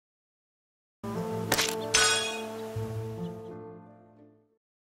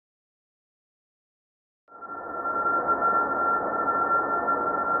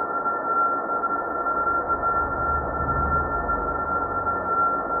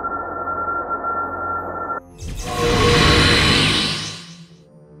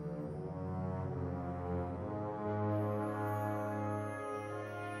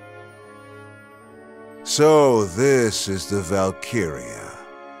So this is the Valkyria.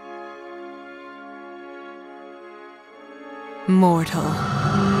 Mortal.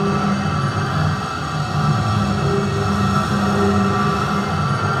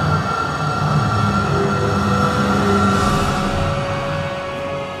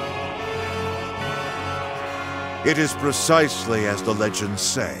 It is precisely as the legends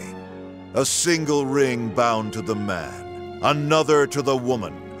say. A single ring bound to the man, another to the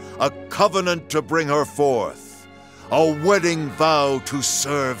woman, a covenant to bring her forth, a wedding vow to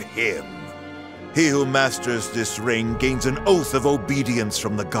serve him. He who masters this ring gains an oath of obedience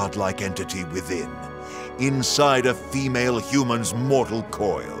from the godlike entity within, inside a female human's mortal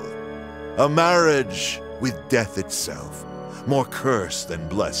coil. A marriage with death itself, more curse than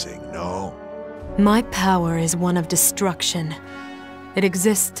blessing, no? My power is one of destruction. It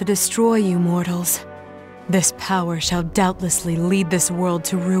exists to destroy you mortals. This power shall doubtlessly lead this world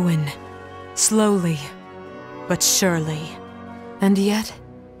to ruin. Slowly, but surely. And yet,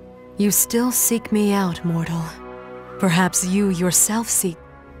 you still seek me out, mortal. Perhaps you yourself seek...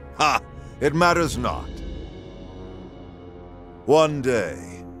 Ha! It matters not. One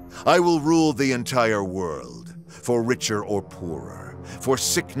day, I will rule the entire world, for richer or poorer, for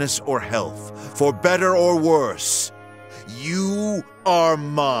sickness or health, for better or worse. You are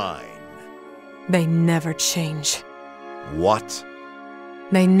mine. They never change. What?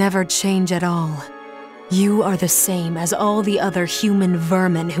 They never change at all. You are the same as all the other human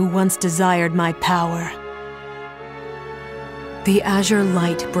vermin who once desired my power. The azure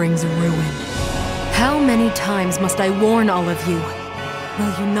light brings ruin. How many times must I warn all of you?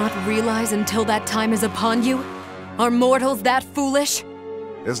 Will you not realize until that time is upon you? Are mortals that foolish?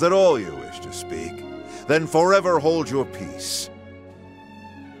 Is that all you wish to speak? Then forever hold your peace.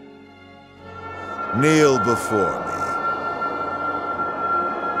 Kneel before me.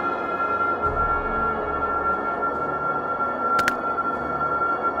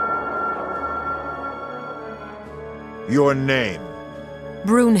 Your name?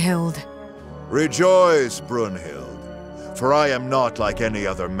 Brunhilde. Rejoice, Brunhilde, for I am not like any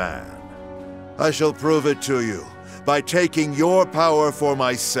other man. I shall prove it to you by taking your power for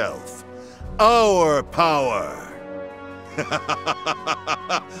myself. Our power!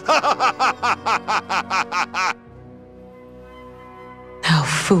 How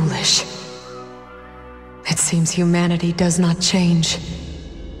foolish. It seems humanity does not change.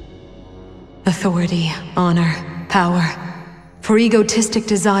 Authority, honor, power. For egotistic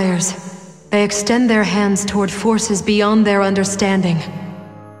desires, they extend their hands toward forces beyond their understanding.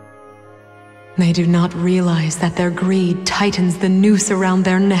 They do not realize that their greed tightens the noose around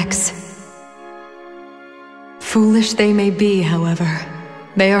their necks. Foolish they may be, however,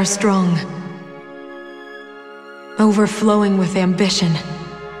 they are strong. Overflowing with ambition,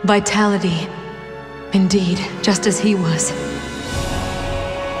 vitality. Indeed, just as he was.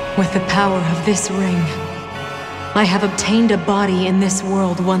 With the power of this ring, I have obtained a body in this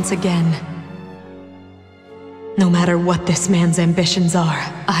world once again. No matter what this man's ambitions are,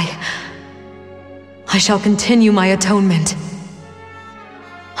 I shall continue my atonement.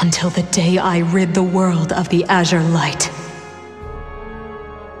 Until the day I rid the world of the azure light.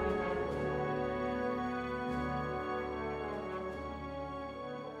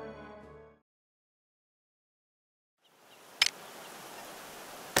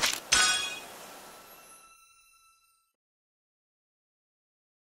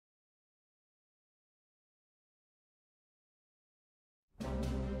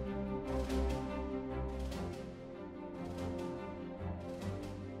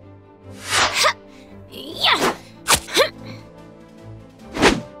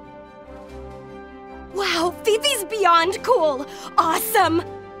 Wow, Fifi's beyond cool! Awesome!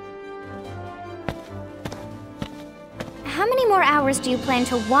 How many more hours do you plan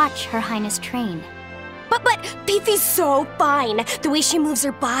to watch Her Highness train? But Fifi's so fine! The way she moves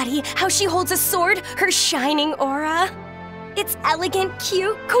her body, how she holds a sword, her shining aura. It's elegant,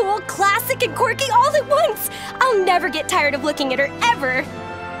 cute, cool, classic, and quirky all at once! I'll never get tired of looking at her, ever!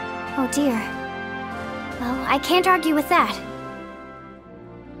 Oh dear. Well, I can't argue with that.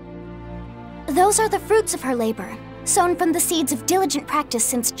 Those are the fruits of her labor, sown from the seeds of diligent practice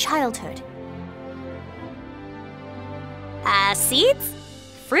since childhood. Seeds?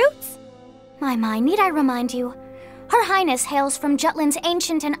 Fruits? My, need I remind you? Her Highness hails from Jutland's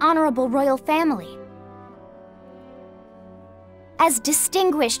ancient and honorable royal family. As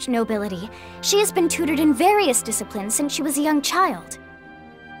distinguished nobility, she has been tutored in various disciplines since she was a young child.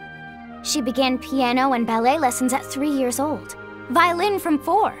 She began piano and ballet lessons at 3 years old, violin from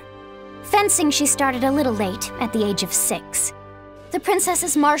 4. Fencing she started a little late, at the age of 6. The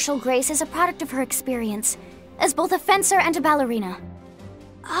princess's martial grace is a product of her experience, as both a fencer and a ballerina.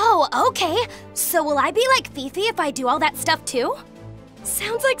 Oh, okay. So will I be like Fifi if I do all that stuff too?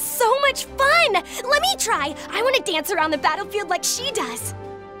 Sounds like so much fun! Let me try! I want to dance around the battlefield like she does!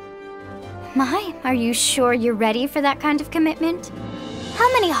 My, are you sure you're ready for that kind of commitment?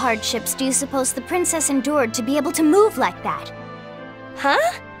 How many hardships do you suppose the princess endured to be able to move like that?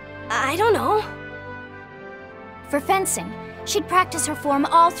 Huh? I don't know. For fencing, she'd practice her form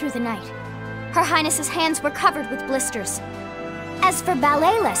all through the night. Her Highness's hands were covered with blisters. As for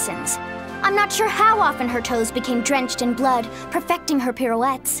ballet lessons, I'm not sure how often her toes became drenched in blood, perfecting her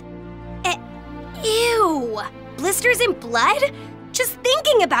pirouettes. Ew! Blisters in blood? Just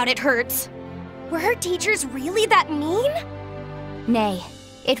thinking about it hurts. Were her teachers really that mean? Nay,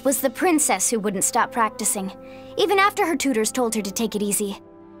 it was the princess who wouldn't stop practicing, even after her tutors told her to take it easy.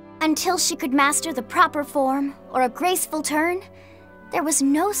 Until she could master the proper form or a graceful turn, there was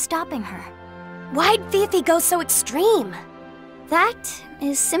no stopping her. Why'd Fifi go so extreme? That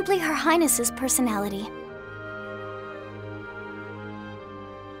is simply Her Highness's personality.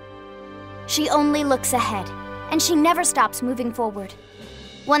 She only looks ahead, and she never stops moving forward.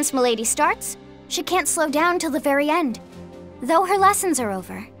 Once Milady starts, she can't slow down till the very end. Though her lessons are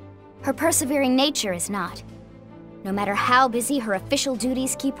over, her persevering nature is not. No matter how busy her official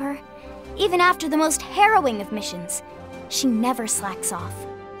duties keep her, even after the most harrowing of missions, she never slacks off.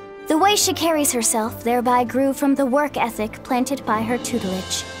 The way she carries herself thereby grew from the work ethic planted by her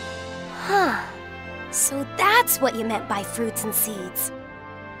tutelage. Huh. So that's what you meant by fruits and seeds.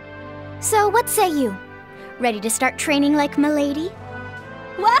 So what say you? Ready to start training like Milady?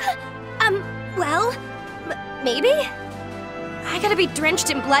 What? Well, maybe? I gotta be drenched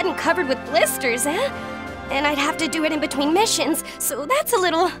in blood and covered with blisters, eh? And I'd have to do it in between missions, so that's a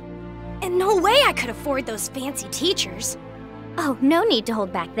little... And no way I could afford those fancy teachers. Oh, no need to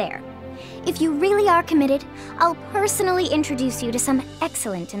hold back there. If you really are committed, I'll personally introduce you to some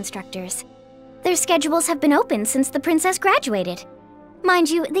excellent instructors. Their schedules have been open since the princess graduated. Mind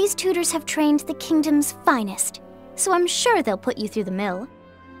you, these tutors have trained the kingdom's finest, so I'm sure they'll put you through the mill.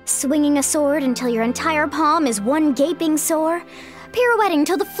 Swinging a sword until your entire palm is one gaping sore, pirouetting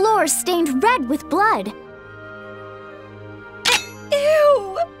till the floor's stained red with blood.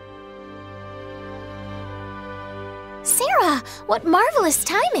 Ew! Sarah, what marvelous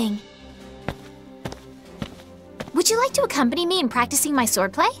timing! Would you like to accompany me in practicing my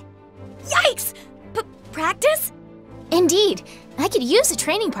swordplay? Yikes! Practice? Indeed. I could use a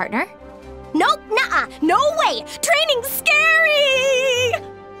training partner. Nope, nuh-uh, no way! Training's scary!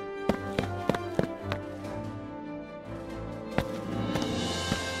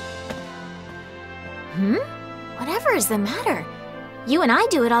 Whatever is the matter? You and I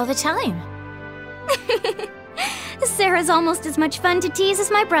do it all the time. Sarah's almost as much fun to tease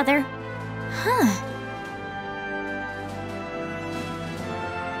as my brother. Huh.